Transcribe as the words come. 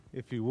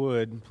If you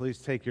would, please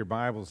take your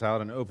Bibles out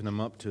and open them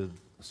up to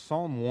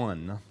Psalm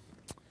 1. That's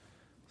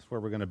where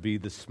we're going to be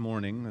this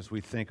morning as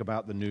we think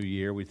about the new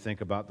year. We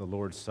think about the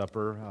Lord's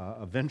Supper.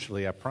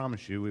 Eventually, I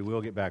promise you, we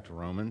will get back to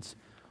Romans,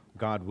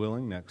 God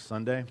willing, next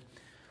Sunday.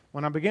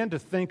 When I began to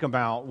think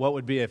about what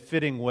would be a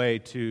fitting way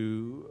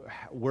to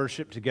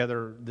worship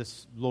together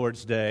this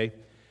Lord's Day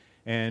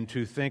and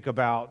to think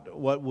about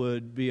what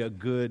would be a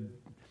good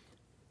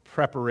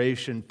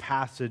preparation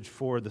passage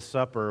for the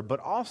supper, but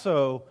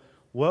also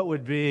what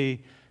would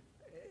be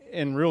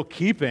in real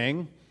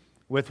keeping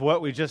with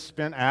what we just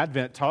spent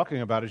Advent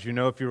talking about. As you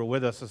know, if you were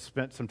with us, I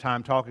spent some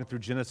time talking through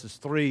Genesis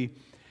 3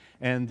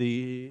 and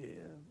the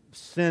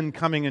sin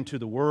coming into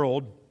the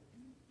world,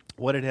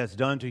 what it has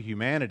done to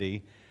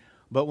humanity.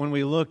 But when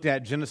we looked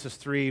at Genesis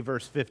 3,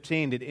 verse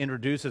 15, it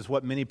introduces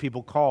what many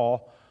people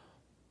call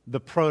the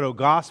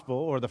proto-gospel,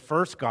 or the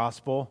first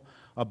gospel,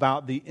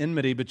 about the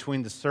enmity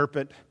between the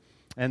serpent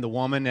and the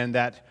woman, and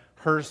that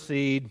her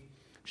seed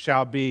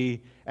shall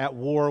be at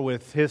war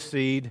with his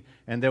seed,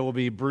 and there will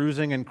be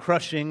bruising and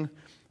crushing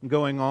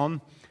going on.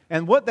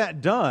 And what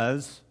that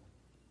does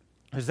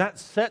is that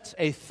sets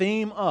a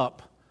theme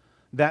up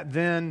that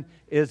then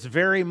is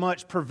very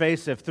much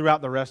pervasive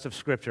throughout the rest of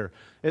Scripture.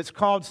 It's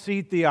called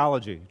seed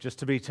theology, just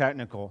to be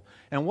technical.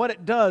 And what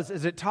it does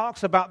is it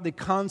talks about the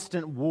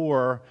constant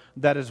war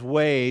that is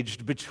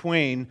waged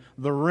between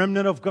the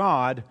remnant of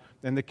God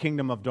and the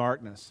kingdom of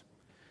darkness.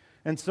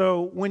 And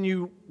so when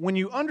you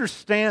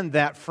understand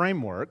that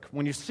framework,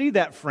 when you see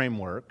that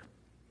framework,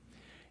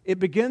 it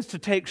begins to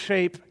take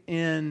shape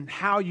in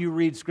how you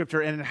read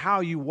Scripture and in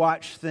how you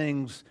watch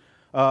things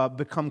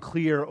become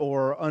clear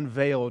or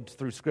unveiled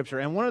through Scripture.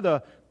 And one of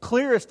the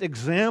clearest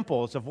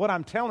examples of what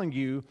I'm telling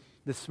you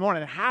this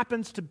morning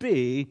happens to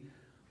be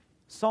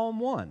Psalm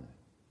 1.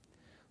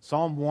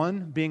 Psalm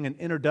 1 being an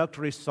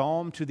introductory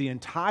psalm to the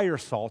entire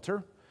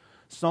Psalter.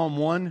 Psalm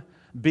 1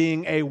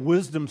 being a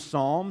wisdom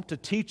psalm to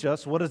teach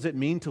us what does it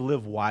mean to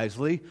live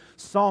wisely.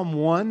 Psalm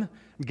 1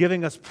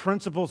 giving us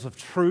principles of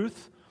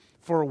truth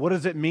for what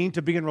does it mean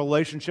to be in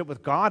relationship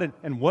with God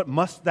and what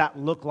must that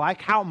look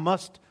like. How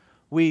must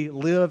we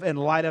live in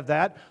light of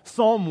that?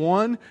 Psalm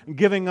 1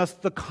 giving us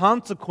the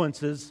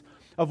consequences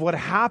of what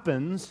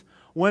happens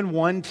when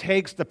one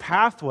takes the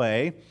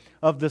pathway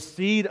of the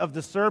seed of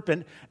the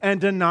serpent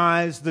and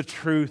denies the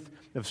truth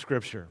of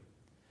Scripture.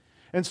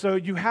 And so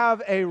you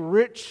have a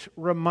rich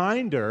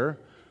reminder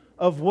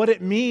of what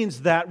it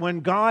means that when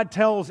God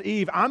tells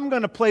Eve, I'm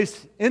going to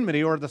place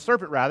enmity, or the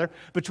serpent rather,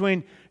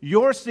 between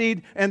your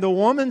seed and the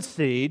woman's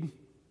seed,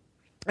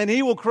 and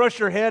he will crush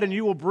your head and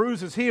you will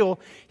bruise his heel,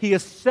 he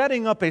is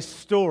setting up a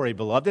story,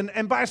 beloved.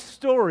 And by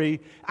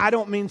story, I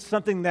don't mean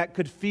something that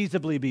could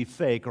feasibly be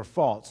fake or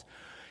false.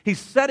 He's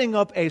setting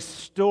up a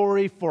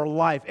story for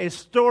life, a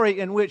story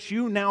in which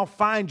you now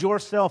find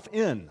yourself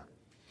in.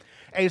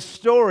 A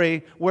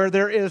story where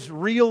there is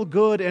real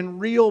good and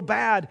real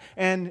bad,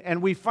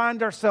 and we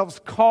find ourselves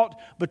caught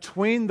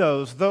between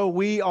those, though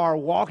we are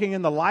walking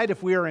in the light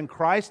if we are in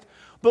Christ.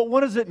 But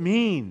what does it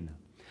mean?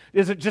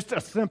 Is it just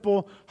a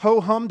simple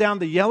ho-hum down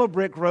the yellow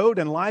brick road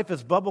and life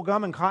is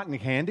bubblegum and cotton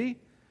candy?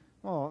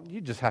 Well,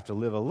 you just have to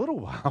live a little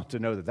while to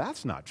know that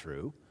that's not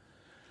true.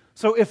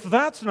 So if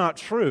that's not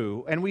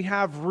true, and we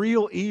have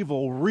real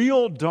evil,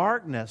 real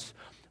darkness,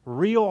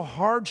 real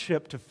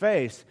hardship to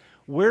face,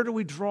 where do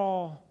we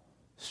draw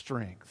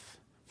strength?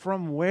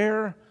 From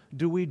where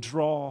do we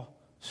draw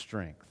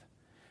strength?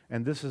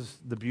 And this is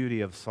the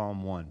beauty of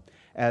Psalm 1,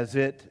 as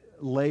it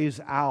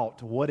lays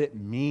out what it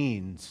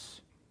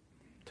means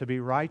to be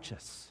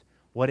righteous,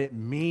 what it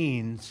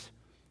means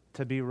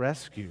to be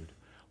rescued,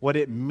 what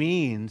it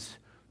means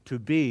to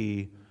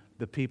be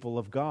the people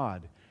of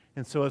God.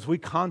 And so as we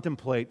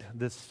contemplate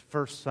this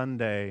first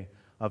Sunday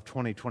of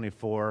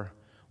 2024,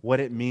 what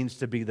it means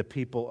to be the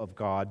people of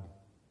God,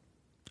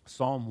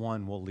 Psalm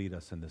 1 will lead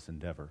us in this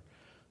endeavor.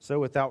 So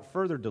without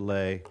further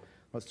delay,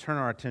 let's turn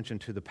our attention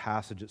to the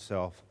passage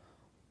itself.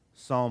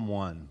 Psalm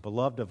 1.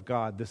 Beloved of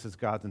God, this is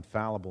God's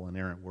infallible,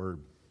 inerrant word.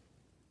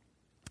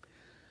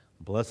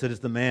 Blessed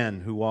is the man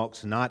who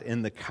walks not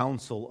in the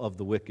counsel of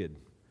the wicked,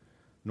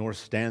 nor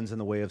stands in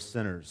the way of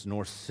sinners,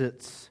 nor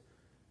sits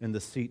in the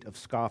seat of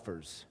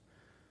scoffers.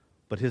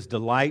 But his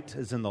delight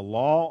is in the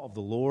law of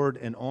the Lord,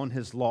 and on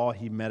his law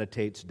he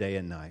meditates day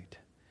and night.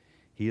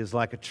 He is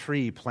like a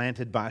tree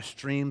planted by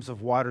streams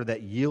of water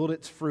that yield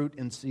its fruit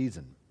in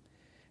season,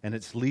 and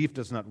its leaf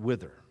does not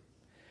wither.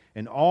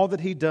 In all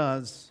that he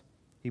does,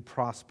 he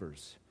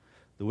prospers.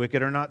 The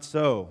wicked are not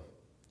so,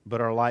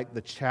 but are like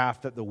the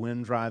chaff that the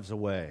wind drives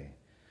away.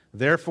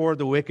 Therefore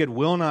the wicked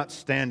will not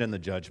stand in the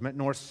judgment,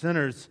 nor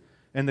sinners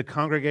in the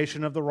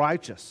congregation of the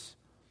righteous.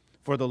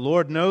 For the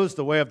Lord knows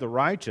the way of the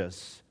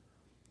righteous,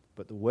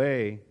 but the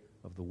way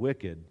of the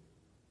wicked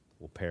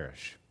will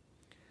perish.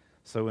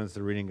 So ends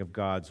the reading of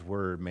God's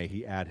word. May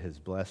he add his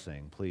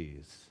blessing.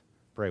 Please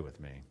pray with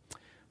me.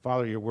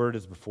 Father, your word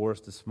is before us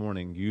this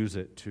morning. Use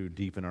it to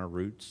deepen our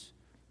roots,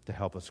 to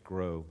help us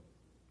grow,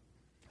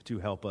 to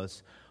help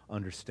us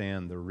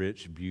understand the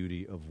rich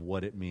beauty of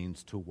what it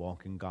means to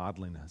walk in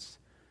godliness,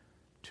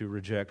 to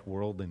reject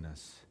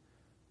worldliness,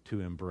 to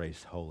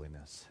embrace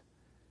holiness.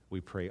 We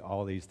pray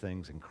all these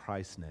things in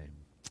Christ's name.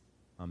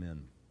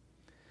 Amen.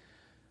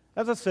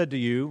 As I said to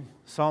you,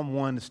 Psalm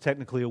 1 is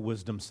technically a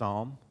wisdom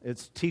psalm.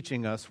 It's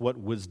teaching us what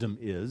wisdom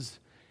is.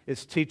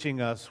 It's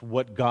teaching us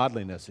what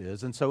godliness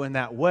is. And so in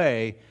that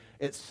way,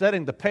 it's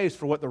setting the pace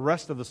for what the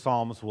rest of the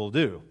Psalms will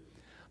do.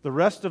 The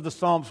rest of the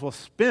Psalms will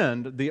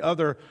spend the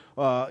other,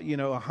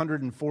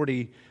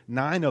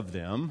 149 of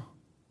them.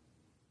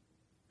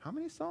 How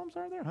many Psalms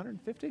are there?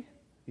 150?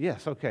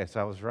 Yes, okay,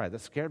 so I was right. That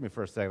scared me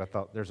for a second. I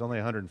thought there's only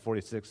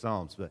 146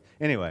 Psalms. But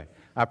anyway,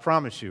 I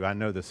promise you, I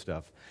know this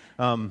stuff.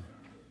 The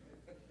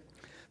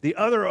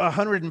other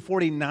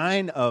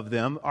 149 of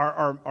them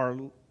are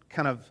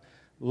kind of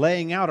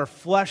laying out or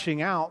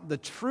fleshing out the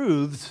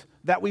truths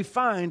that we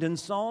find in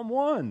Psalm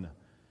 1.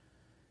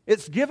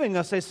 It's giving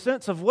us a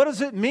sense of what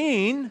does it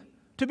mean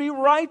to be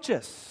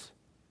righteous?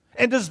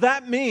 And does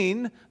that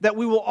mean that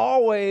we will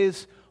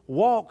always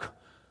walk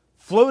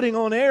floating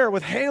on air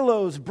with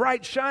halos,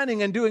 bright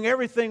shining and doing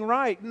everything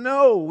right?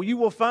 No, you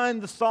will find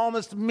the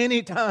psalmist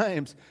many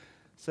times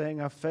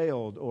saying, I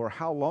failed, or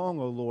how long,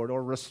 O Lord,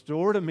 or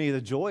restore to me the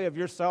joy of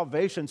your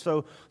salvation.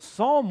 So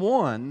Psalm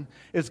 1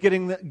 is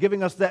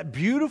giving us that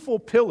beautiful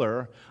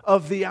pillar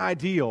of the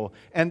ideal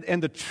and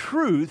the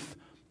truth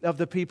of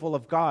the people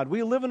of God.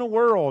 We live in a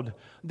world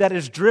that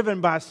is driven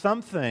by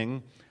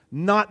something,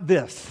 not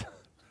this.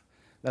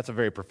 That's a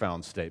very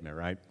profound statement,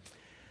 right?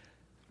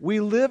 We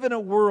live in a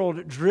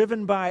world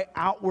driven by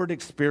outward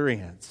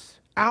experience,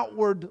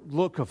 outward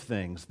look of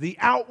things, the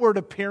outward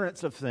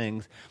appearance of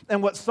things.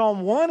 And what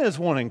Psalm 1 is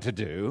wanting to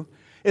do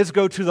is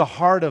go to the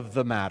heart of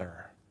the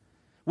matter.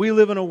 We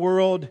live in a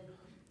world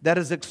that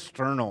is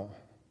external.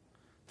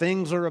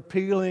 Things are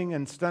appealing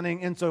and stunning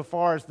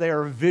insofar as they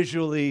are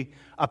visually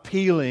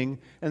appealing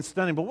and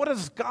stunning. But what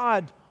does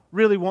God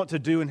really want to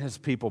do in His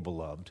people,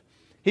 beloved?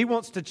 He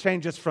wants to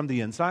change us from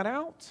the inside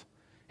out.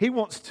 He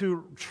wants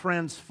to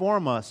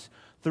transform us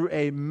through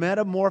a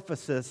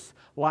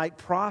metamorphosis-like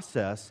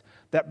process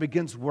that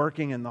begins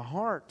working in the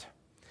heart.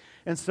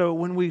 And so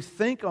when we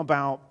think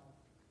about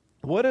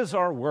what is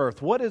our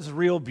worth, what is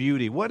real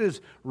beauty, what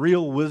is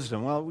real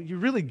wisdom, well, you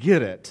really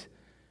get it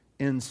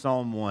in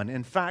Psalm 1.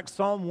 In fact,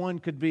 Psalm 1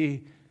 could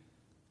be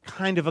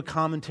kind of a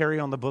commentary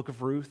on the book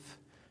of Ruth,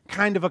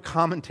 kind of a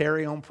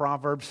commentary on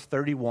Proverbs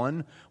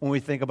 31 when we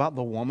think about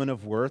the woman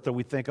of worth, or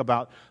we think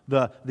about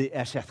the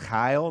Eshet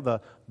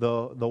Chayil,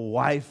 the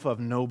wife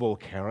of noble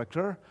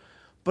character.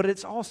 But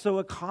it's also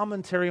a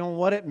commentary on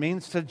what it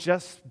means to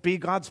just be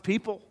God's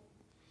people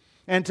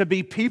and to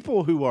be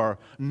people who are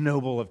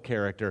noble of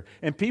character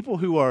and people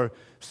who are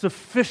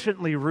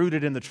sufficiently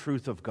rooted in the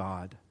truth of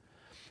God.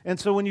 And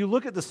so when you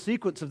look at the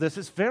sequence of this,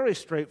 it's very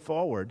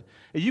straightforward.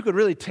 You could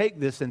really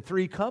take this in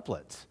 3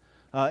 couplets.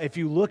 If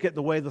you look at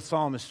the way the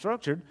psalm is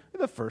structured,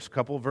 the first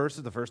couple of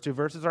verses, the first 2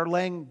 verses are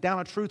laying down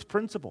a truth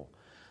principle.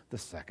 The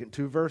second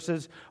 2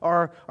 verses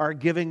are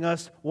giving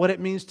us what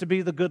it means to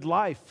be the good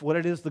life, what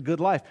it is the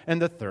good life.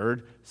 And the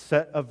third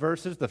set of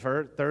verses, the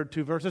third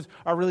 2 verses,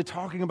 are really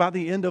talking about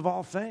the end of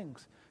all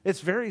things.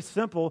 It's very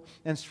simple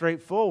and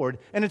straightforward,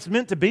 and it's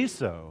meant to be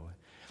so.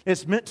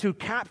 It's meant to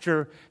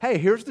capture, hey,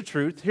 here's the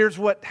truth, here's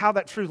how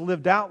that truth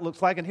lived out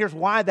looks like, and here's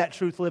why that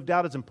truth lived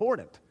out is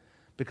important,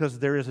 because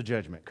there is a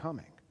judgment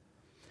coming.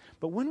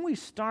 But when we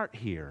start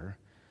here,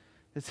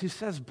 as he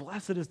says,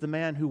 blessed is the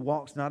man who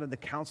walks not in the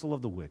counsel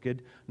of the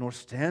wicked, nor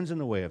stands in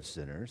the way of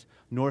sinners,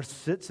 nor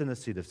sits in the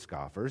seat of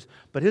scoffers,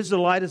 but his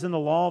delight is in the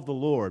law of the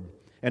Lord,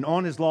 and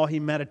on his law he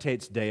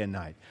meditates day and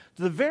night.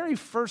 So the very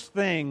first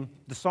thing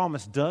the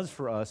psalmist does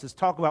for us is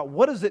talk about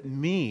what does it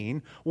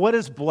mean, what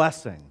is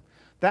blessing?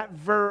 That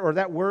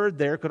word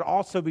there could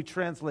also be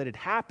translated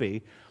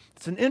happy.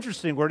 It's an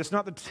interesting word. It's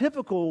not the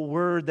typical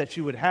word that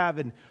you would have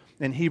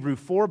in Hebrew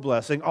for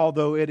blessing,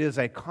 although it is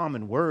a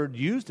common word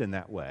used in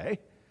that way.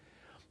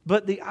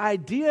 But the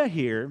idea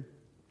here,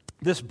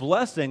 this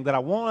blessing that I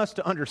want us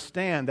to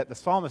understand that the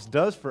psalmist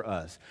does for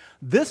us,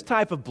 this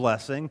type of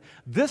blessing,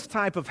 this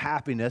type of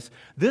happiness,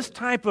 this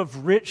type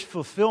of rich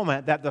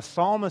fulfillment that the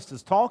psalmist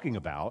is talking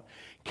about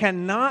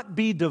cannot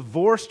be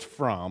divorced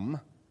from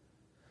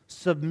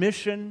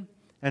submission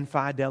and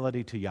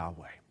fidelity to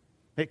Yahweh.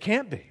 It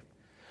can't be.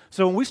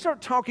 So when we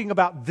start talking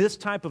about this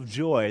type of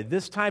joy,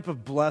 this type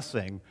of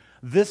blessing,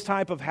 this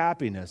type of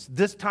happiness,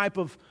 this type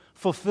of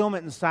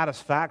fulfillment and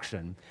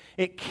satisfaction,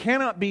 it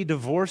cannot be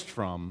divorced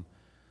from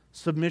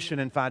submission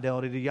and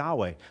fidelity to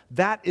Yahweh.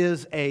 That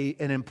is an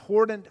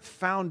important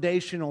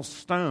foundational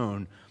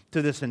stone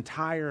to this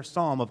entire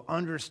psalm of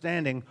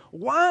understanding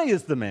why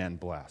is the man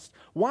blessed?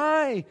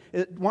 Why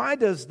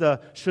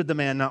should the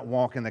man not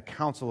walk in the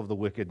counsel of the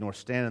wicked, nor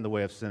stand in the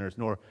way of sinners,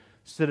 nor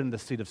sit in the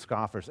seat of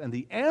scoffers? And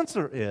the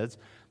answer is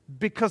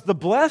because the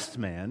blessed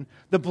man,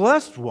 the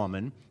blessed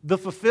woman, the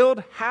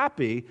fulfilled,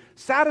 happy,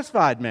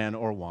 satisfied man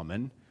or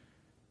woman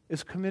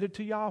is committed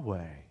to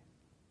Yahweh.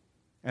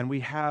 And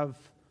we have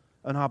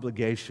an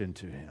obligation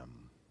to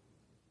Him.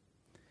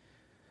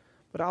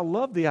 But I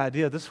love the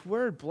idea, this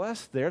word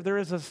blessed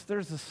there's a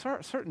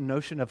certain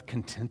notion of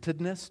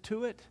contentedness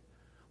to it.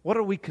 What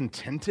are we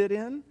contented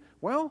in?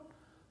 Well,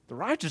 The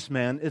righteous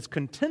man is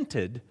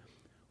contented,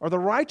 or the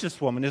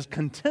righteous woman is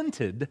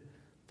contented.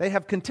 They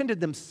have contented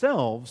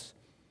themselves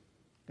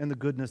in the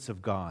goodness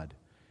of God,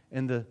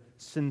 in the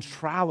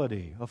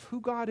centrality of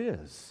who God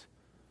is.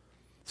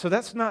 So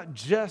that's not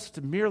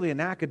just merely an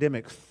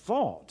academic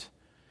thought.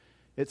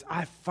 It's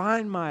I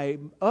find my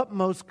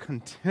utmost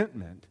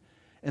contentment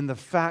in the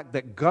fact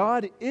that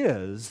God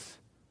is,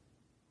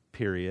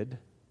 period,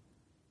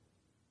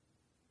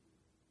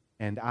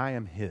 and I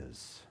am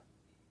His,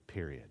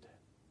 period.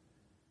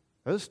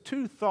 Those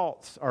two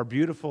thoughts are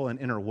beautiful and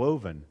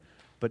interwoven,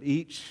 but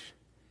each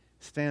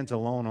stands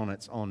alone on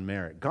its own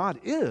merit. God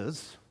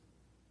is,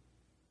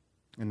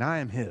 and I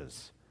am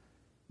His.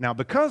 Now,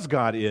 because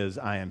God is,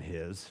 I am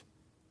His,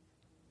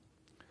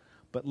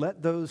 but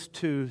let those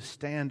two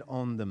stand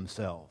on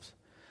themselves.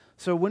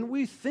 So when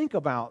we think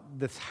about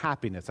this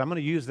happiness, I'm going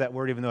to use that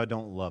word even though I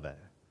don't love it.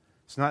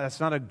 That's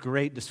not a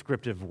great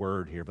descriptive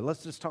word here, but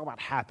let's just talk about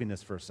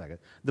happiness for a second.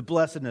 The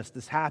blessedness,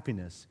 this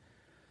happiness,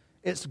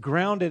 it's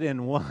grounded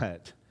in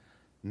what?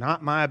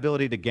 Not my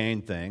ability to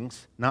gain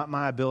things, not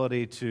my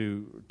ability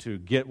to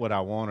get what I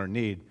want or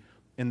need,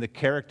 in the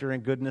character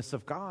and goodness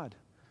of God.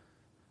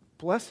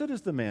 Blessed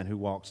is the man who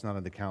walks not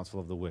in the counsel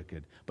of the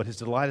wicked, but his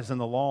delight is in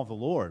the law of the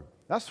Lord.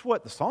 That's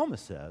what the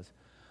psalmist says,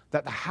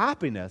 that the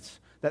happiness,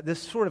 that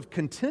this sort of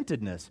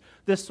contentedness,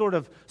 this sort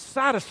of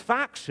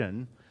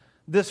satisfaction,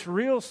 this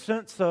real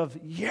sense of,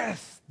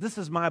 yes, this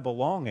is my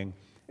belonging,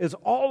 is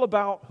all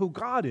about who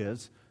God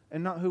is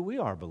and not who we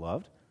are,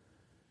 beloved.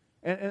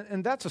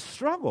 And that's a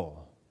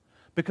struggle,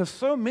 because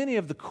so many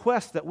of the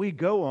quests that we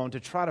go on to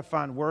try to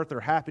find worth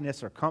or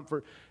happiness or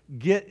comfort,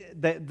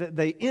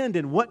 they end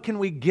in what can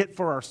we get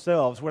for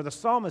ourselves, where the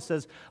psalmist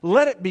says,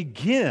 let it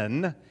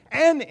begin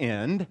and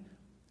end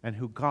in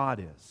who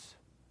God is.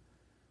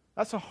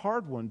 That's a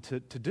hard one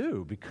to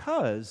do,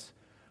 because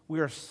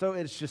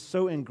it's just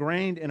so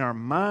ingrained in our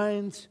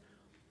minds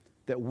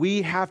that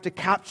we have to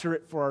capture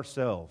it for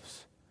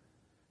ourselves.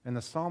 And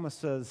the psalmist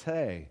says,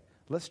 hey,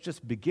 let's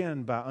just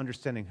begin by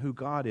understanding who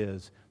God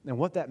is and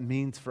what that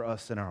means for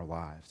us in our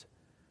lives.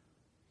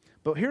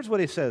 But here's what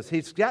he says.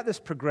 He's got this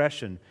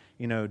progression,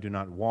 do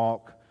not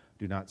walk,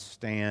 do not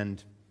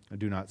stand, and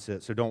do not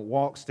sit. So don't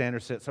walk, stand, or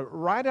sit. So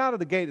right out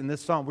of the gate in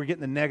this psalm, we're getting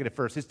the negative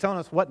first. He's telling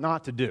us what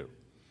not to do.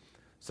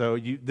 So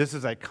this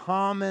is a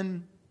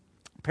common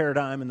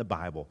paradigm in the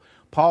Bible.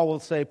 Paul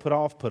will say, put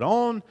off, put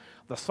on.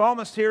 The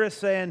psalmist here is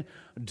saying,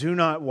 do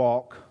not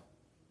walk.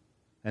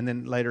 And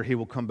then later he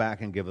will come back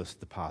and give us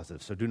the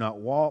positive. So do not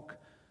walk,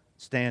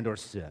 stand, or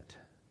sit.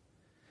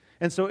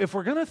 And so if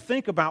we're going to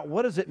think about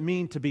what does it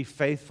mean to be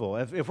faithful,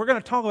 if we're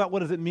going to talk about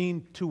what does it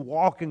mean to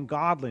walk in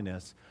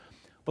godliness,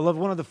 beloved,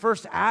 one of the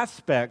first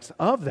aspects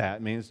of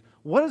that means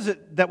what is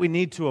it that we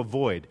need to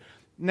avoid?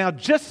 Now,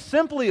 just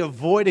simply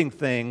avoiding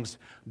things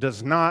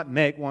does not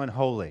make one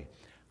holy.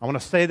 I want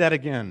to say that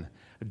again.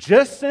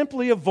 Just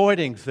simply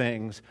avoiding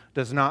things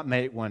does not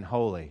make one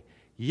holy.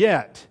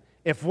 Yet,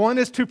 if one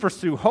is to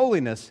pursue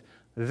holiness,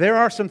 there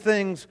are some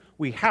things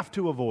we have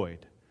to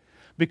avoid.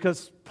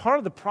 Because part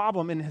of the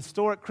problem in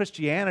historic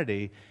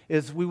Christianity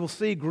is we will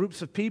see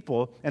groups of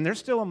people, and they're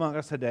still among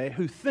us today,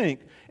 who think,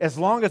 as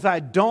long as I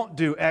don't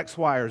do X,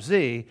 Y, or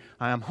Z,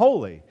 I am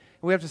holy.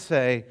 And we have to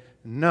say,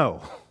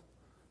 no,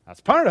 that's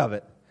part of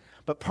it.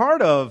 But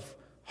part of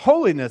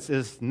holiness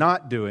is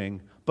not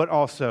doing, but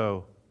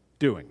also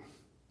doing.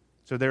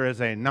 So there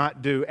is a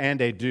not do and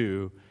a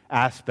do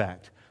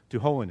aspect to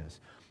holiness.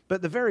 But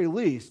at the very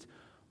least,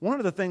 one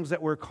of the things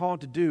that we're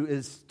called to do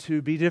is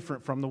to be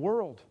different from the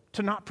world,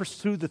 to not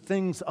pursue the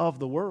things of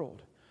the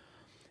world.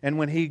 And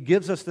when he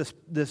gives us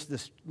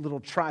this little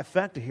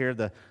trifecta here,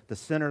 the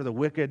sinner, the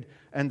wicked,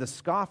 and the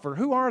scoffer,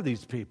 who are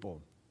these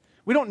people?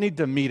 We don't need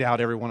to mete out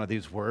every one of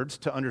these words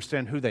to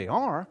understand who they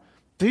are.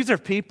 These are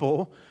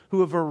people who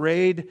have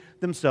arrayed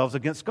themselves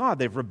against God.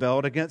 They've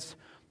rebelled against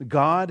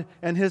God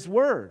and His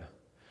Word.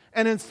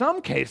 And in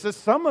some cases,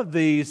 some of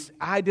these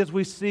ideas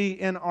we see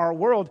in our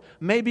world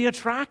may be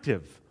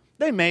attractive.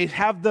 They may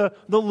have the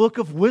look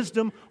of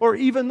wisdom or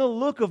even the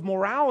look of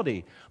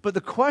morality. But the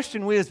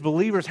question we as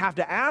believers have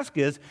to ask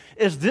is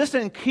this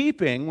in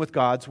keeping with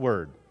God's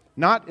Word?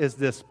 Not is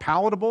this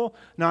palatable,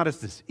 not is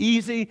this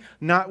easy,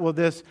 not will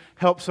this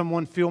help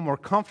someone feel more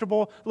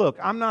comfortable. Look,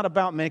 I'm not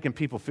about making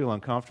people feel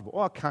uncomfortable.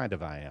 Well, kind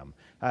of I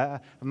am.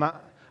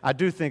 I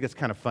do think it's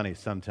kind of funny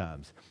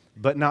sometimes,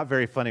 but not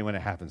very funny when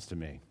it happens to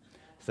me.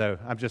 So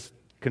I'm just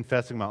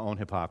confessing my own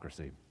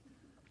hypocrisy.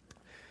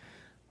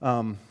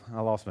 I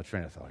lost my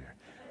train of thought here.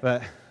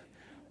 But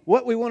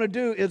what we want to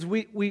do is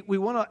we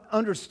want to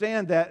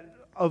understand that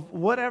of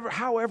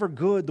however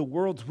good the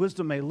world's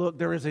wisdom may look,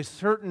 there is a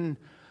certain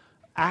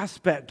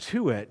aspect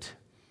to it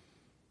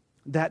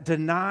that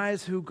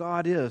denies who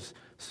God is.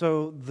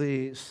 So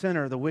the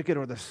sinner, the wicked,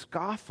 or the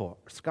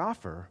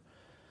scoffer,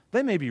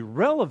 they may be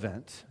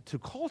relevant to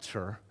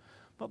culture,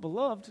 but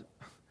beloved,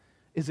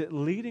 is it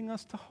leading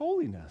us to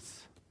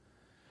holiness?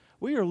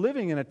 We are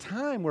living in a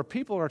time where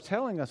people are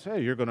telling us,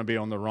 hey, you're going to be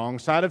on the wrong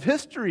side of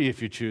history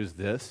if you choose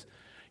this.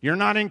 You're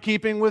not in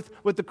keeping with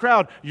the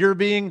crowd. You're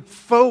being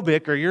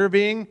phobic or you're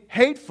being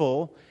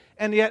hateful.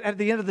 And yet, at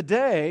the end of the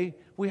day,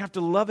 we have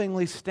to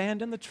lovingly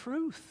stand in the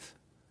truth.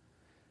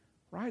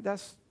 Right?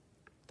 That's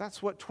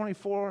what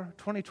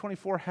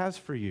 2024 has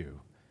for you,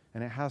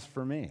 and it has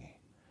for me.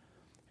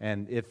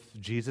 And if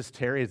Jesus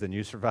tarries and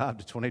you survive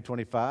to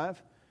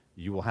 2025,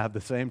 you will have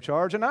the same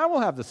charge, and I will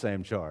have the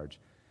same charge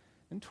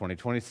in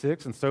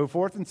 2026, and so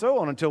forth and so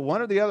on, until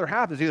one or the other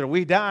happens. Either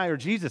we die or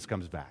Jesus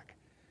comes back.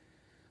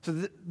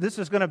 So this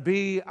is going to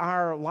be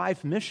our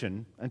life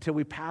mission until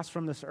we pass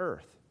from this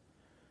earth.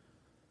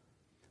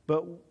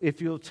 But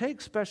if you'll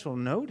take special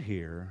note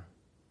here,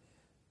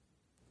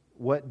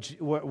 what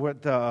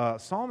the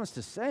psalmist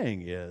is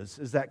saying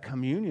is that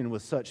communion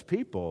with such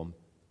people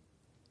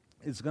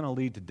is going to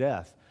lead to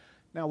death.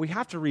 Now, we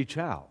have to reach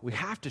out. We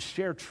have to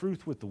share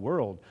truth with the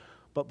world.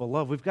 But,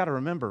 beloved, we've got to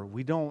remember,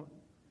 we don't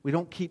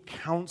keep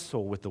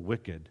counsel with the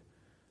wicked.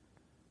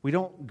 We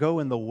don't go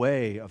in the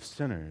way of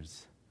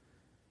sinners.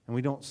 And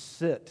we don't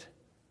sit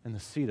in the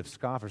seat of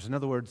scoffers. In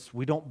other words,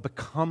 we don't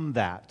become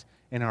that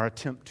in our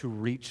attempt to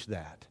reach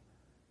that.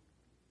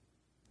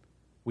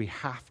 We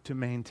have to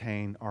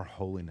maintain our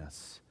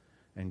holiness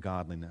and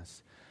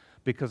godliness.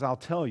 Because I'll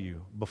tell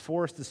you,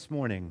 before us this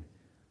morning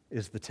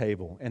is the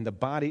table, and the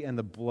body and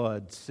the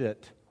blood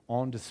sit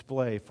on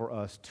display for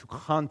us to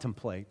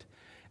contemplate.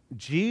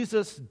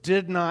 Jesus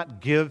did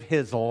not give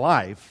his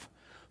life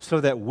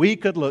so that we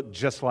could look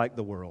just like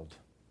the world.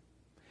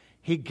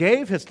 He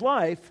gave his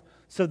life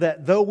so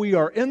that though we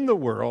are in the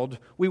world,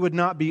 we would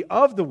not be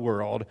of the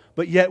world,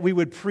 but yet we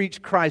would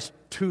preach Christ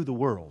to the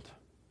world.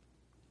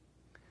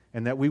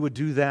 And that we would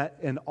do that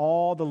in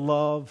all the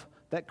love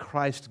that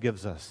Christ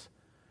gives us,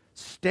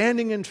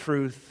 standing in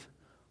truth,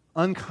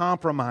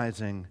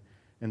 uncompromising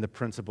in the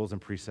principles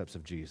and precepts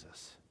of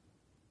Jesus.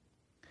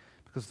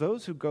 Because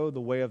those who go the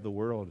way of the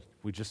world,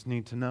 we just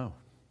need to know,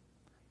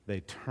 they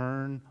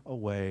turn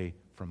away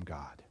from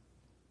God.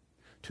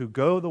 To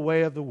go the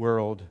way of the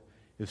world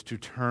is to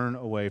turn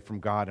away from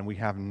God, and we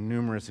have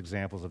numerous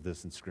examples of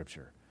this in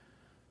Scripture.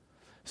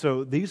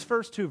 So these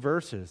first two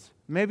verses,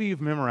 maybe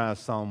you've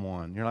memorized Psalm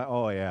 1. You're like,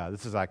 oh yeah,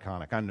 this is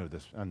iconic. I know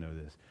this.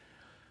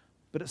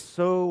 But it's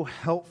so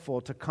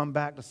helpful to come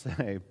back to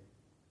say,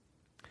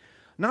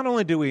 not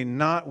only do we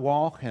not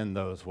walk in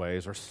those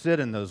ways or sit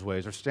in those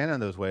ways or stand in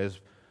those ways,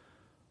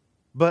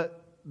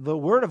 but the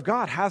Word of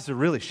God has to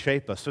really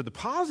shape us. So the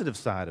positive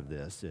side of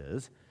this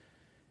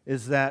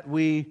is that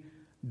we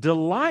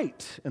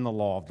delight in the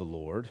law of the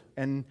Lord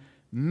and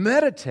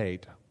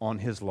meditate on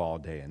His law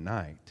day and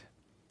night.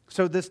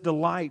 So this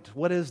delight,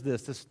 what is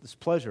this? This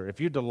pleasure. If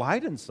you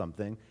delight in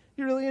something,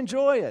 you really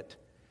enjoy it.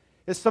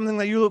 It's something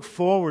that you look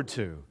forward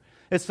to.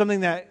 It's something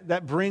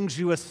that brings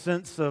you a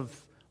sense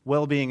of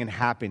well-being and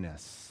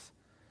happiness.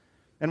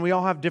 And we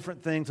all have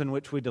different things in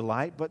which we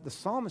delight, but the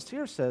psalmist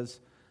here says,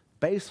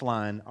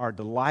 baseline, our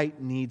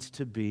delight needs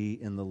to be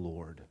in the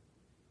Lord.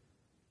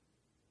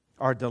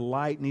 Our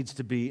delight needs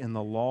to be in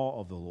the law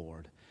of the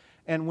Lord.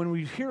 And when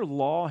we hear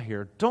law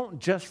here, don't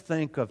just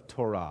think of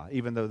Torah,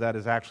 even though that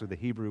is actually the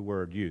Hebrew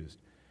word used.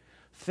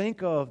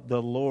 Think of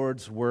the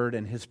Lord's word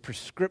and His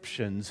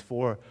prescriptions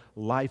for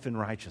life and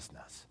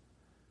righteousness.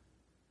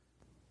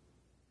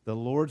 The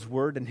Lord's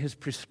word and His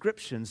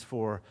prescriptions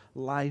for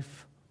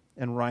life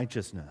and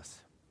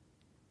righteousness.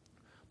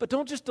 But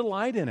don't just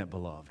delight in it,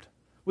 beloved.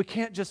 We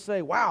can't just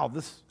say, wow,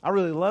 I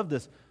really love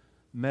this.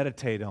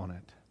 Meditate on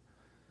it.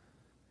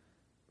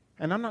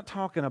 And I'm not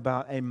talking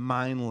about a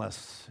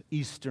mindless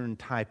Eastern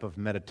type of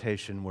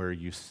meditation where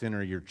you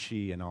center your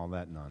chi and all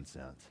that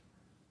nonsense.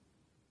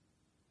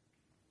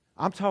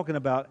 I'm talking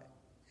about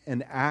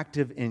an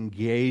active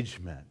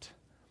engagement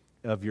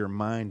of your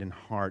mind and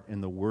heart in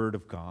the Word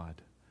of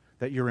God,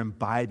 that you're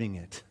imbibing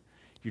it,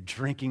 you're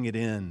drinking it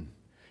in.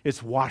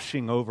 It's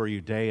washing over you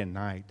day and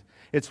night.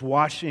 It's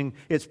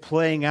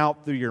playing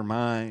out through your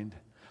mind.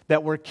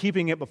 That we're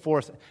keeping it before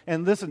us.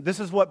 And listen, this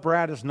is what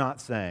Brad is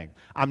not saying.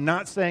 I'm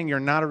not saying you're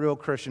not a real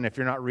Christian if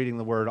you're not reading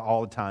the Word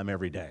all the time,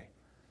 every day.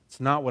 It's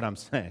not what I'm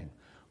saying.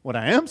 What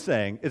I am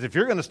saying is if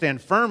you're going to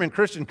stand firm in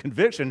Christian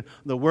conviction,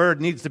 the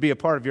Word needs to be a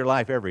part of your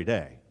life every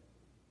day.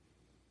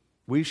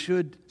 We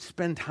should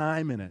spend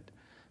time in it.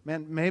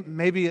 Man,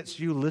 maybe it's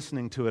you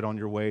listening to it on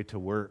your way to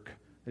work.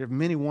 There are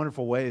many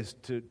wonderful ways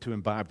to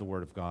imbibe the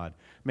Word of God.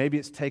 Maybe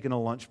it's taking a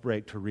lunch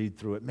break to read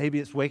through it.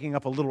 Maybe it's waking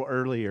up a little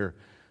earlier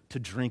to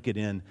drink it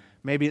in.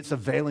 Maybe it's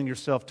availing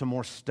yourself to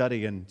more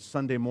study in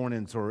Sunday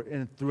mornings or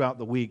throughout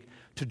the week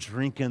to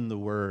drink in the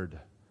Word.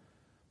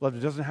 Beloved,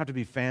 it doesn't have to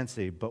be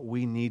fancy, but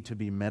we need to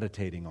be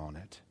meditating on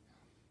it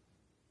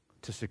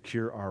to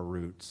secure our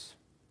roots.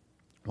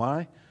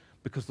 Why?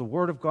 Because the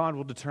Word of God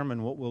will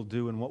determine what we'll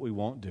do and what we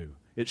won't do.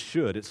 It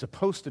should. It's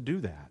supposed to do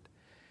that.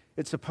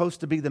 It's supposed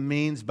to be the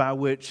means by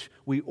which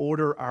we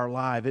order our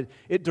life.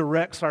 It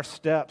directs our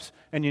steps.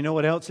 And you know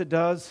what else it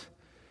does?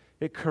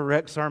 It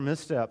corrects our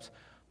missteps.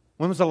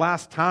 When was the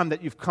last time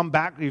that you've come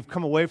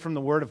away from the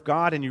Word of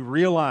God and you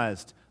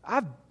realized,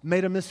 I've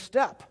made a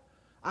misstep.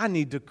 I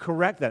need to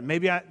correct that.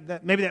 Maybe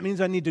that means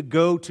I need to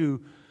go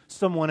to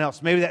someone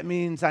else. Maybe that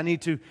means I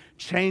need to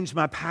change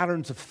my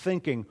patterns of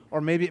thinking,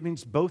 or maybe it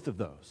means both of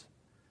those.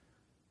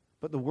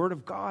 But the Word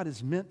of God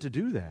is meant to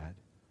do that.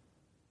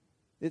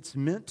 It's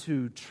meant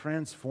to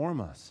transform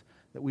us,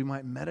 that we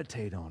might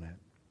meditate on it.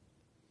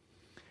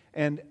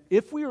 And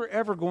if we are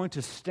ever going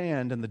to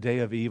stand in the day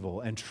of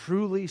evil and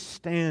truly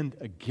stand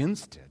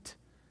against it,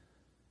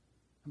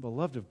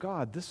 beloved of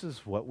God, this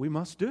is what we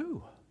must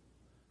do.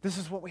 This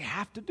is what we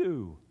have to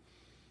do.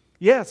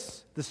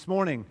 Yes, this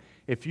morning,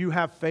 if you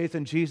have faith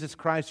in Jesus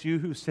Christ, you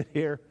who sit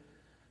here,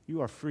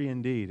 you are free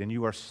indeed, and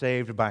you are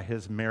saved by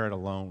His merit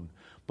alone.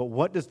 But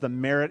what does the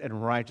merit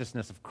and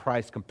righteousness of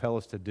Christ compel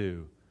us to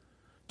do?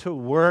 To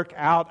work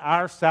out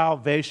our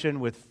salvation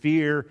with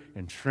fear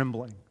and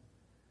trembling.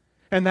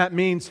 And that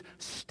means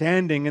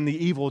standing in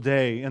the evil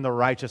day in the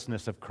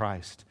righteousness of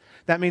Christ.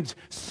 That means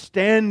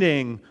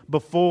standing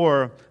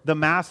before the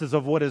masses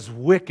of what is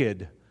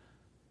wicked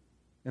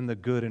in the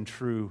good and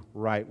true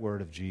right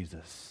word of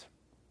Jesus.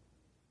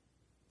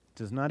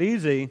 It is not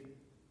easy,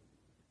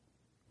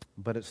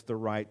 but it's the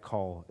right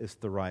call. It's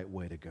the right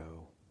way to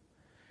go.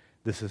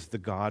 This is the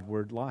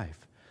God-word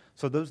life.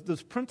 So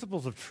those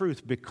principles of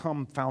truth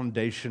become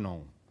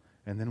foundational,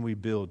 and then we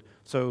build.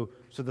 So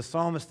the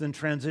psalmist then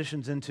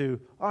transitions into,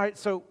 all right,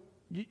 so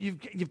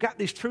you've got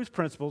these truth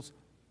principles.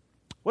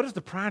 What is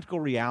the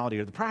practical reality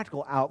or the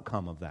practical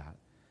outcome of that?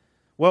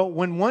 Well,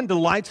 when one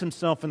delights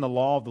himself in the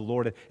law of the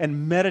Lord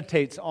and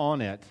meditates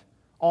on it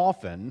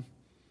often,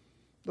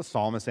 the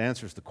psalmist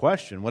answers the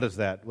question, what does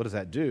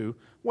that do?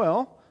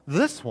 Well,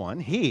 this one,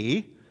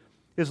 he,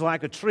 is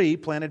like a tree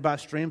planted by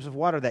streams of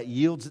water that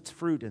yields its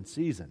fruit in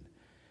season,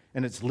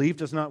 and its leaf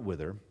does not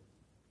wither.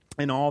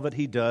 In all that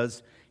he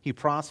does, he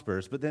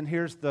prospers. But then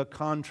here's the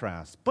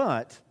contrast.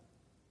 But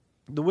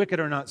the wicked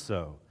are not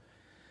so.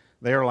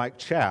 They are like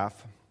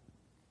chaff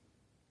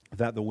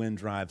that the wind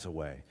drives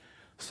away.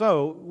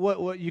 So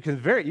what you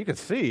can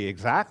see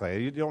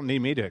exactly. You don't need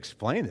me to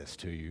explain this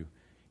to you.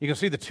 You can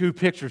see the two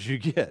pictures you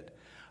get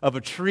of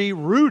a tree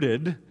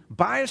rooted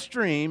by a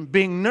stream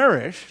being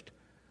nourished,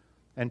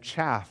 and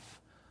chaff,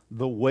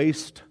 the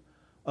waste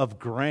of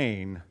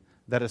grain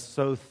that is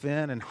so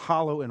thin and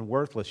hollow and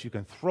worthless, you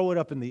can throw it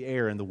up in the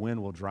air and the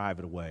wind will drive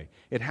it away.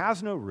 It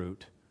has no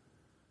root.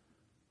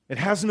 It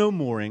has no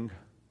mooring.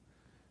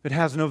 It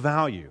has no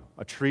value.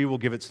 A tree will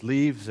give its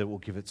leaves. It will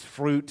give its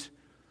fruit.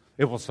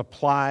 It will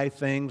supply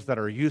things that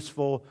are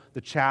useful.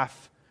 The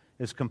chaff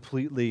is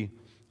completely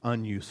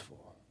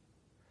unuseful.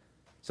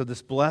 So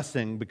this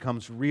blessing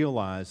becomes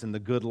realized in the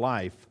good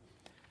life.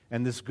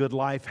 And this good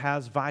life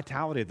has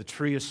vitality. The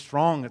tree is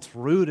strong, it's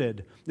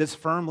rooted, it's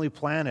firmly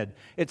planted,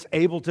 it's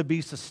able to be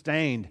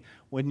sustained.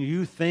 When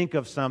you think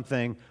of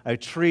something, a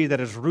tree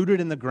that is rooted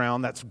in the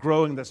ground, that's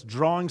growing, that's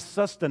drawing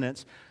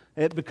sustenance,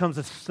 it becomes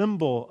a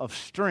symbol of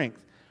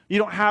strength. We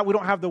don't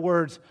have the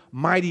words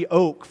mighty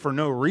oak for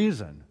no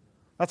reason.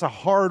 That's a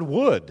hard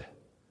wood.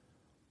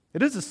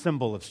 It is a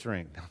symbol of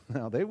strength.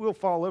 Now, they will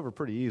fall over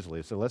pretty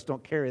easily, so let's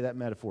don't carry that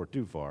metaphor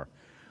too far.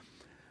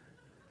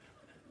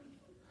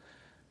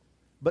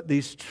 But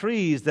these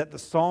trees that the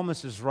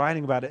psalmist is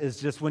writing about is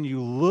just when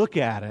you look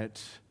at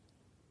it,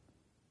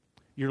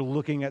 you're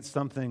looking at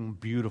something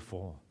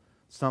beautiful,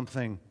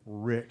 something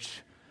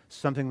rich,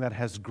 something that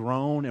has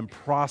grown and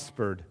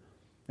prospered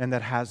and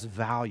that has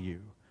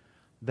value.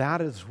 That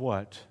is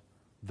what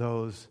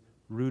those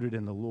rooted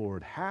in the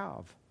Lord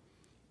have.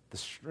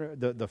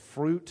 The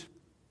fruit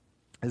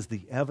is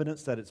the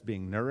evidence that it's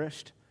being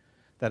nourished,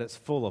 that it's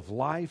full of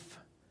life.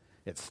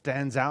 It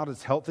stands out,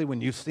 it's healthy.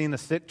 When you've seen a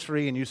sick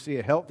tree and you see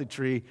a healthy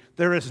tree,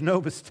 there is no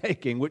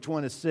mistaking which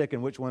one is sick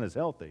and which one is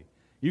healthy.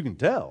 You can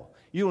tell.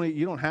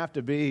 You don't have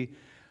to be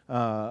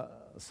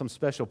some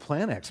special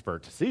plant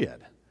expert to see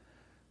it.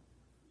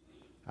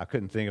 I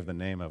couldn't think of the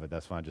name of it.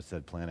 That's why I just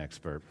said plant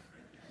expert.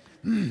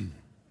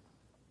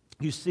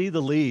 You see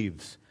the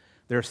leaves.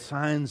 They're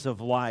signs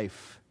of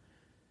life.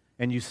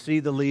 And you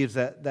see the leaves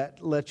that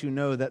let you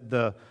know that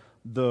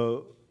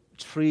the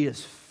tree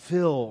is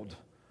filled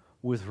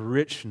with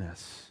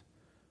richness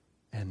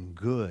and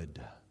good.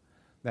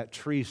 That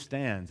tree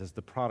stands as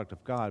the product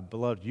of God.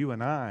 Beloved, you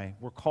and I,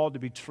 we're called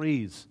to be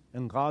trees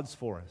in God's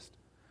forest.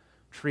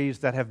 Trees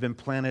that have been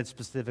planted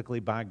specifically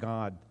by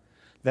God,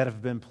 that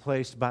have been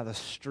placed by the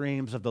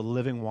streams of the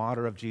living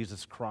water of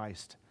Jesus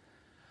Christ,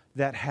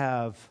 that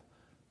have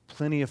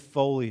plenty of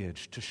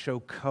foliage to show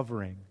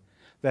covering,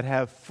 that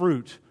have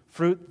fruit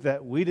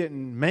that we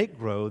didn't make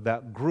grow,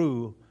 that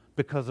grew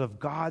because of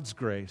God's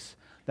grace,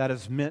 that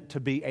is meant to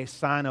be a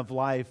sign of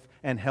life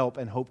and help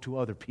and hope to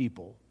other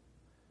people.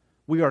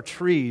 We are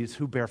trees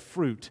who bear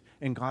fruit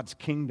in God's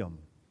kingdom.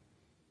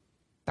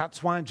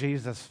 That's why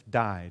Jesus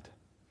died,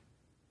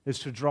 is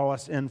to draw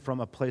us in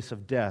from a place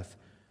of death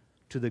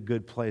to the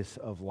good place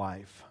of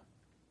life.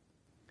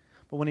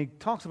 But when he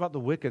talks about the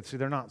wicked, see,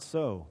 they're not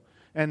so.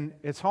 And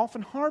it's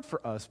often hard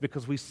for us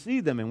because we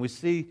see them and we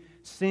see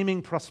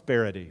seeming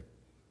prosperity.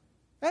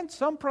 And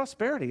some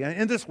prosperity. And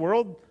in this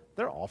world,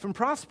 they're often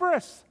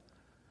prosperous.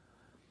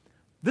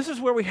 This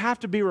is where we have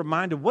to be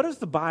reminded, what does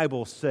the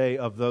Bible say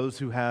of those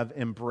who have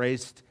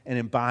embraced and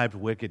imbibed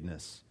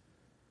wickedness?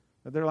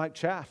 That they're like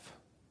chaff.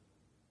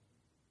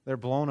 They're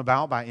blown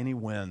about by any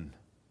wind.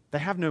 They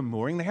have no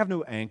mooring. They have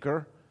no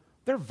anchor.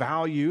 Their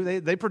value,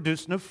 they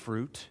produce no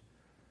fruit.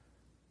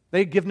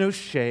 They give no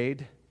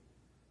shade.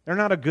 They're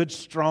not a good,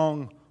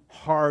 strong,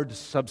 hard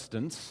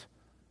substance.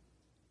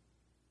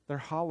 They're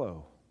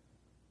hollow.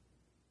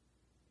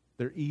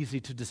 They're easy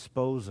to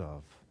dispose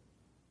of.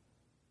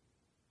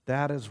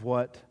 That is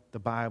what the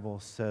Bible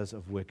says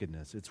of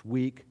wickedness. It's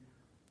weak,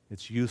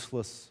 it's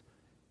useless,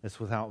 it's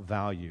without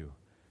value.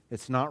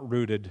 It's not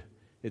rooted,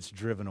 it's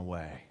driven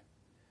away.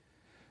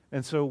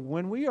 And so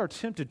when we are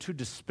tempted to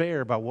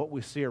despair by what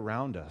we see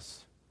around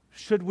us,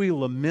 should we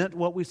lament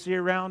what we see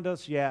around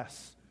us?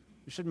 Yes.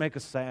 It should make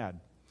us sad.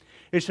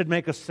 It should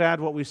make us sad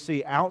what we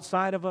see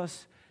outside of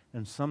us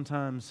and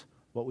sometimes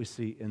what we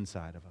see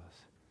inside of us.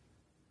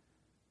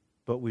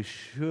 But we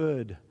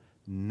should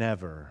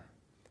never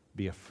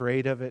be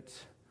afraid of it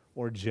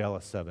or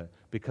jealous of it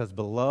because,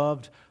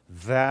 beloved,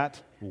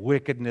 that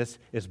wickedness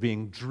is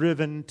being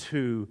driven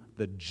to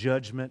the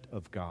judgment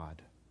of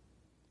God.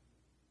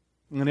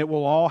 And it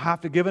will all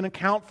have to give an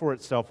account for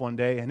itself one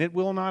day, and it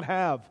will not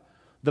have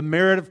the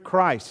merit of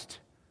Christ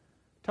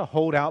to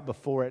hold out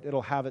before it.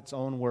 It'll have its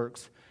own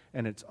works,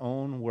 and its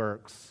own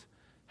works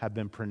have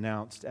been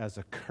pronounced as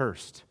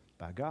accursed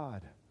by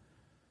God.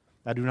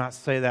 I do not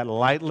say that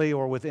lightly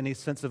or with any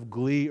sense of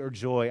glee or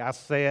joy. I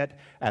say it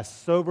as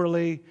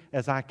soberly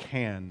as I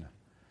can.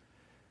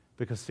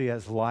 Because, see,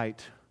 as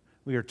light,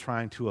 we are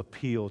trying to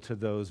appeal to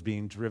those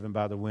being driven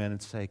by the wind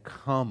and say,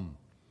 come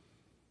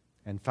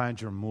and find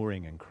your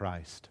mooring in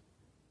Christ.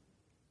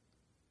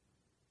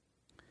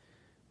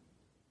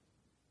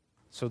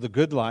 So the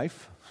good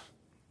life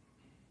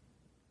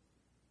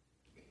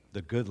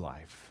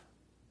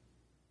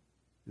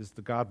is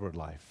the Godward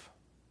life.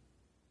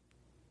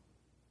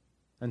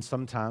 And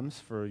sometimes,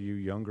 for you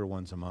younger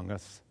ones among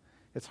us,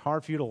 it's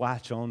hard for you to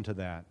latch on to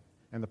that.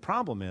 And the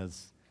problem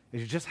is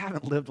you just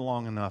haven't lived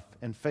long enough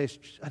and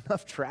faced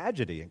enough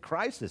tragedy and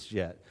crisis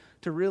yet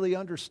to really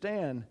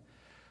understand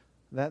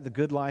that the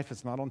good life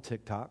is not on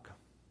TikTok,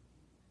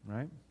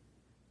 right?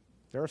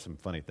 There are some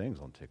funny things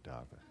on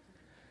TikTok.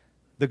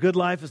 The good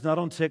life is not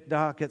on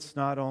TikTok. It's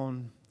not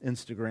on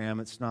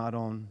Instagram. It's not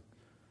on,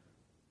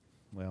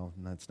 well,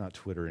 that's not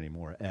Twitter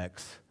anymore,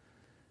 X.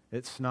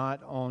 It's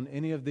not on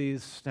any of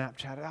these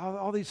Snapchat,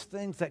 all these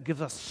things that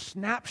give us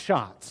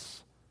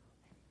snapshots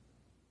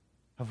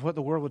of what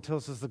the world would tell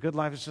us is the good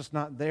life is just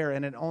not there.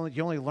 And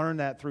you only learn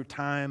that through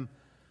time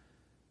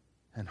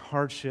and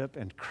hardship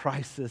and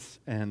crisis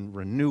and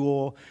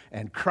renewal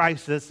and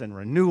crisis and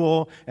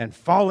renewal and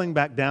falling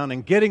back down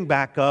and getting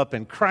back up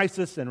and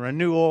crisis and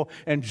renewal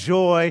and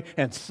joy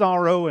and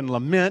sorrow and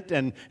lament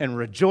and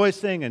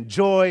rejoicing and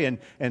joy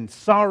and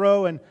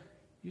sorrow. And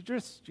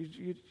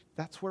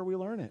that's where we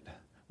learn it.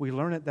 We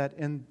learn it that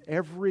in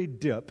every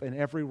dip and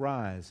every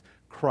rise,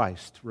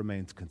 Christ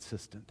remains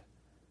consistent.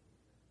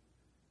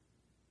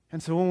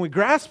 And so when we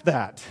grasp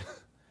that,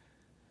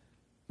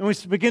 and we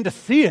begin to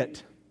see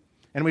it,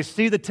 and we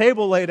see the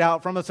table laid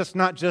out from us, it's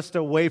not just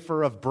a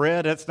wafer of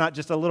bread, it's not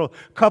just a little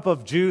cup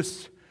of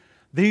juice.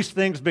 These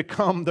things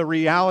become the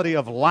reality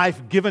of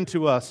life given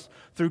to us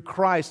through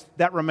Christ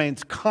that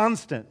remains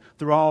constant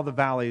through all the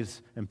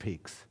valleys and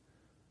peaks.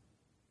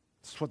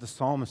 That's what the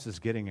psalmist is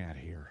getting at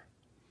here.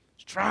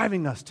 It's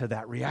driving us to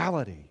that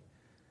reality.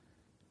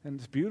 And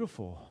it's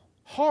beautiful.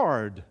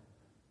 Hard,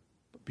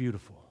 but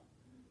beautiful.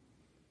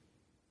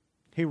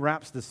 He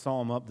wraps this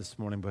psalm up this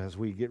morning, but as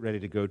we get ready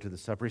to go to the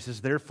supper, he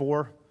says,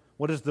 therefore,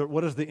 what is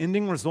the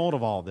ending result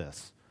of all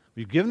this?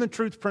 We've given the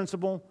truth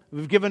principle.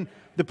 We've given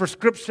the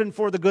prescription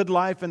for the good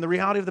life and the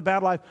reality of the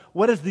bad life.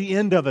 What is the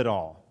end of it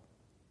all?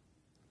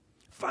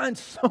 Find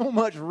so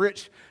much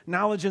rich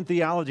knowledge and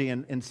theology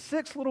in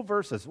 6 little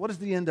verses. What is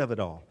the end of it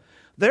all?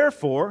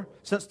 Therefore,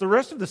 since the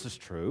rest of this is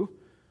true,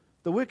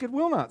 the wicked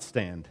will not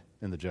stand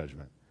in the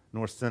judgment,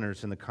 nor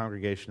sinners in the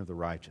congregation of the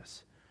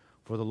righteous.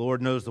 For the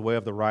Lord knows the way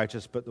of the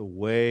righteous, but the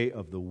way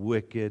of the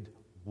wicked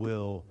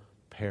will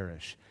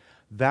perish.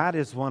 That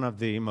is one of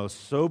the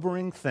most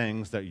sobering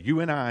things that you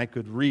and I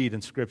could read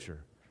in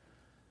Scripture.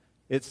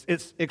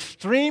 It's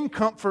extreme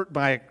comfort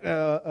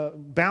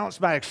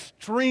balanced by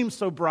extreme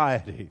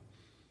sobriety.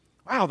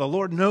 Wow, the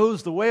Lord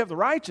knows the way of the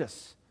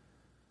righteous.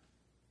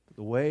 But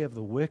the way of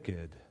the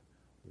wicked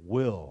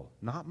will,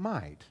 not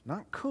might,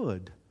 not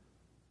could,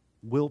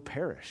 will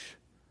perish.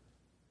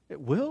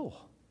 It will.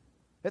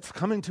 It's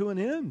coming to an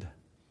end.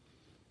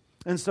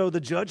 And so the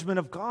judgment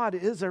of God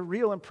is a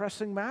real and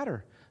pressing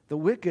matter. The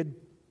wicked,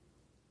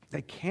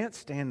 they can't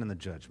stand in the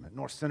judgment,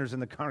 nor sinners in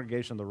the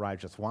congregation of the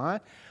righteous. Why?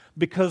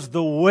 Because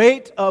the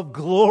weight of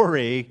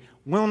glory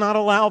will not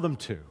allow them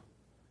to.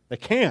 They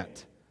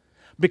can't.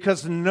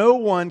 Because no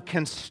one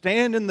can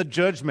stand in the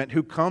judgment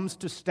who comes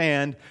to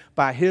stand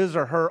by his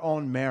or her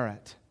own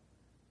merit.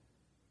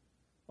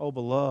 Oh,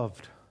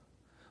 beloved,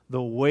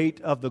 the weight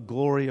of the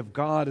glory of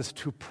God is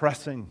too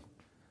pressing.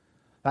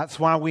 That's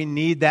why we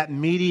need that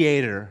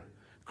mediator,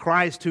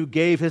 Christ, who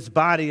gave his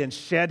body and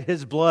shed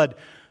his blood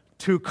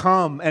to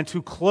come and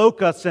to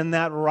cloak us in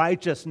that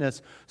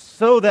righteousness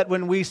so that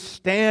when we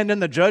stand in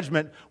the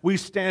judgment, we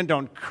stand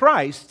on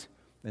Christ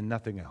and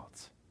nothing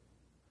else.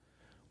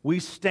 We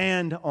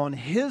stand on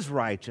his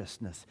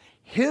righteousness,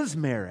 His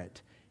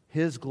merit,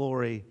 His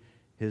glory,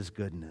 His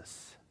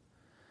goodness.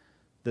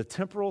 The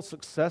temporal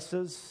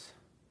successes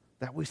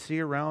that we see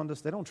around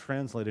us, they don't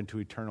translate into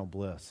eternal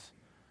bliss.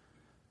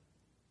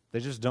 They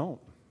just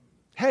don't.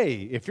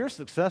 Hey, if you're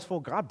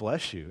successful, God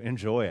bless you.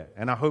 Enjoy it.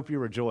 And I hope you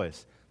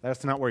rejoice.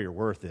 That's not where your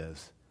worth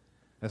is.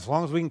 As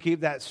long as we can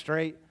keep that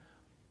straight,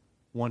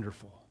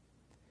 wonderful.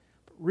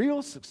 But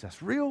real success,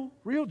 real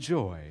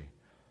joy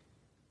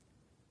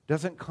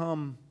doesn't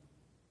come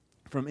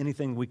from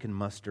anything we can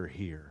muster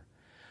here.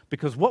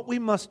 Because what we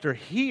muster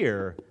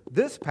here,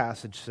 this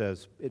passage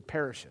says, it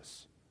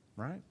perishes,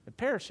 right? It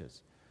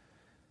perishes.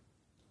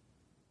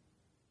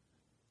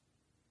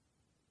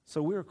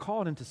 So we are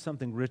called into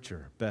something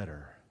richer,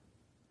 better.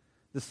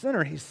 The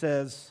sinner, he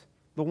says,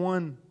 the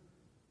one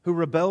who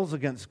rebels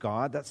against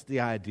God, that's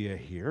the idea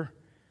here,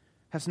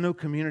 has no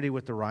community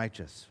with the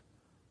righteous.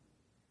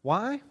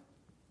 Why?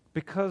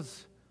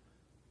 Because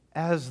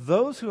as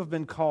those who have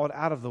been called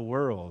out of the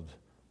world,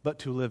 but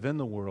to live in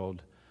the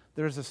world,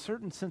 there's a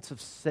certain sense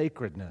of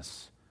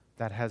sacredness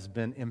that has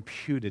been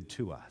imputed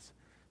to us,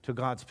 to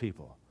God's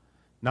people.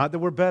 Not that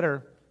we're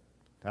better.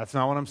 That's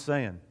not what I'm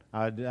saying.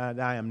 I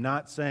am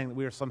not saying that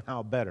we are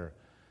somehow better.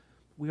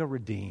 We are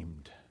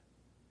redeemed.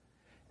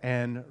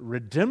 And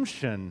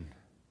redemption,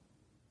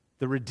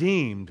 the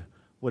redeemed,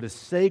 what is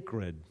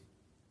sacred,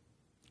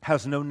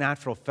 has no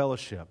natural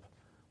fellowship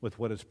with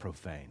what is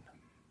profane.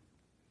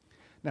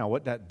 Now,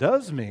 what that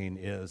does mean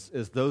is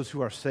those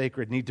who are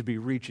sacred need to be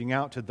reaching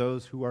out to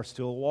those who are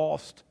still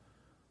lost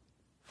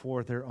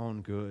for their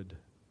own good.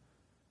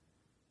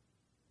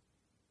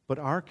 But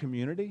our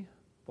community,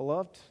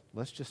 beloved,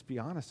 let's just be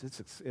honest,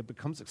 it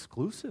becomes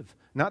exclusive.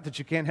 Not that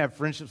you can't have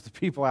friendships with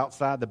people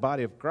outside the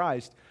body of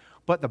Christ,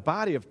 but the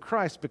body of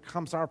Christ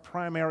becomes our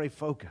primary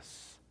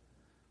focus.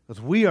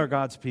 Because we are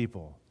God's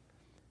people,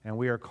 and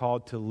we are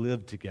called to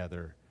live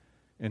together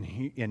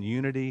in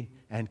unity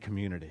and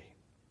community.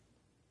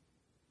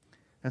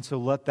 And so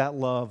let that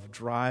love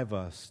drive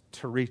us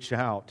to reach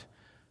out,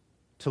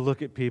 to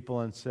look at people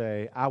and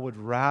say, I would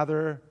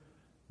rather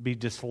be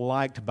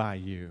disliked by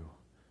you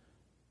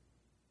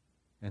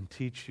and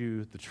teach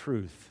you the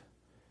truth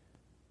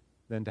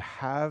than to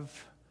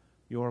have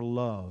your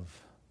love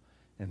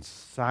and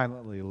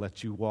silently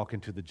let you walk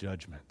into the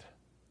judgment.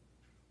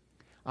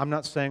 I'm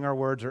not saying our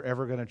words are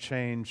ever going to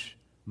change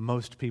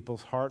most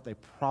people's heart. They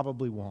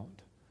probably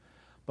won't.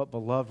 But,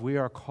 beloved, we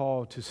are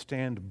called to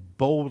stand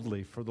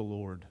boldly for the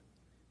Lord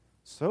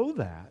so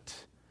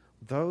that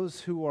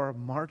those who are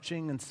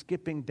marching and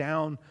skipping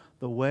down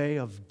the way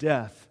of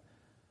death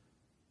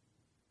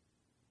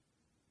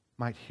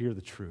might hear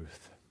the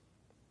truth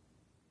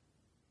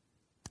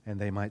and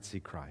they might see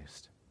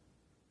Christ.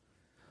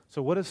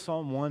 So what is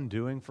Psalm 1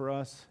 doing for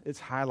us? It's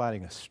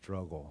highlighting a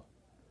struggle,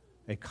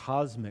 a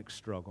cosmic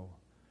struggle,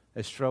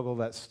 a struggle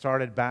that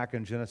started back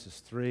in Genesis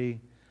 3,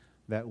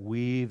 that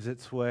weaves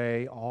its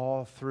way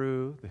all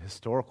through the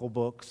historical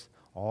books,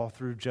 all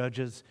through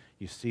Judges.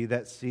 You see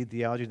that seed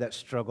theology, that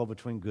struggle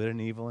between good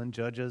and evil in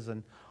Judges,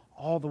 and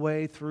all the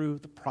way through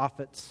the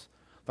prophets.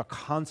 They're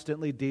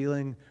constantly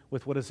dealing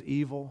with what is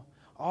evil,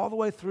 all the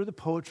way through the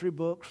poetry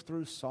books,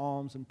 through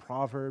Psalms and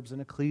Proverbs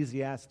and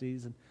Ecclesiastes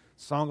and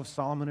Song of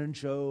Solomon and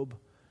Job,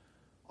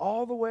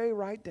 all the way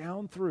right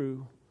down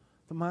through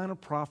the minor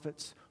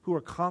prophets who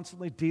are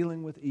constantly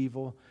dealing with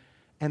evil,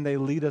 and they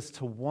lead us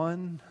to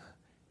one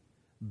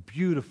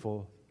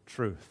beautiful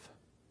truth.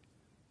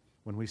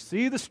 When we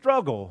see the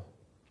struggle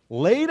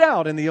laid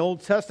out in the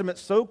Old Testament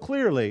so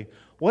clearly,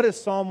 what is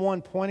Psalm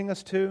 1 pointing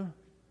us to?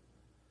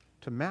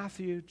 To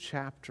Matthew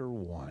chapter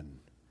 1,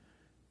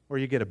 where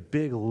you get a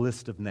big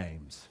list of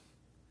names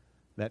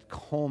that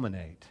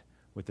culminate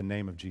with the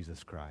name of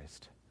Jesus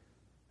Christ,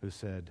 who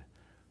said,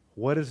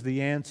 what is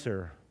the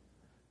answer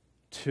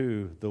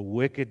to the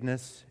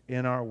wickedness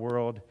in our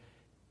world?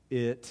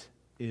 It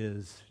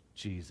is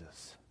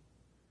Jesus.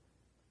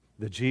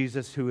 The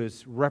Jesus who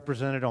is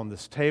represented on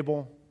this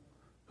table,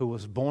 who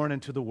was born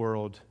into the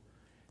world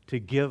to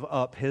give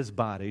up His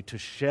body, to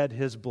shed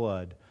His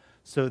blood,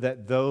 so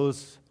that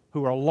those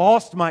who are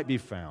lost might be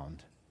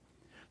found,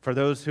 for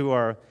those who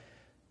are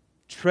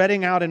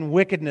treading out in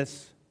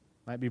wickedness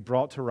might be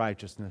brought to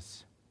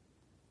righteousness,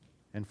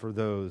 and for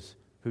those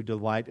who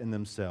delight in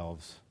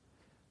themselves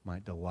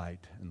might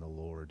delight in the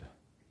Lord.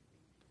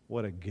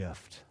 What a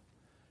gift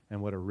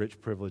and what a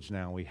rich privilege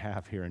now we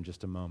have here in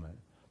just a moment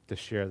to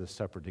share the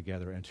supper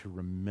together and to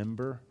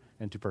remember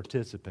and to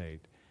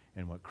participate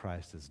in what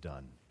Christ has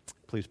done.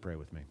 Please pray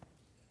with me.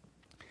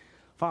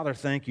 Father,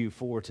 thank you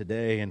for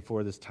today and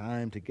for this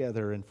time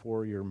together and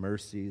for your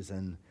mercies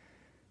and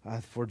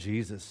for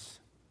Jesus.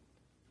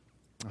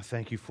 I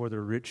thank you for the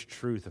rich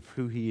truth of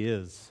who He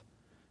is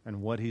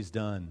and what He's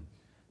done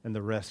and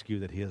the rescue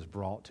that He has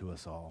brought to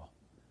us all.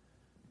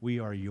 We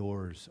are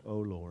yours, O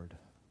Lord.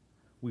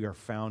 We are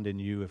found in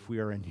you if we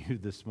are in you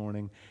this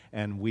morning,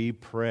 and we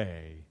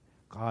pray,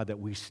 God, that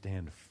we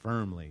stand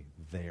firmly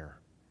there.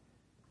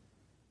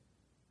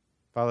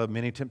 Father,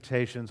 many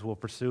temptations will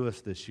pursue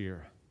us this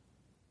year,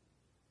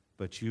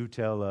 but you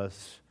tell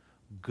us,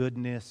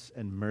 goodness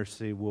and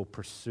mercy will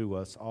pursue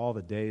us all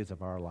the days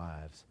of our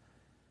lives,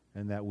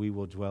 and that we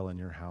will dwell in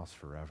your house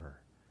forever.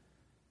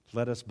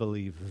 Let us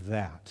believe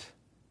that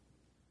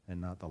and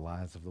not the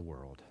lies of the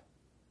world.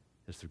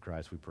 It's through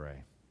Christ we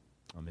pray.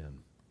 Amen.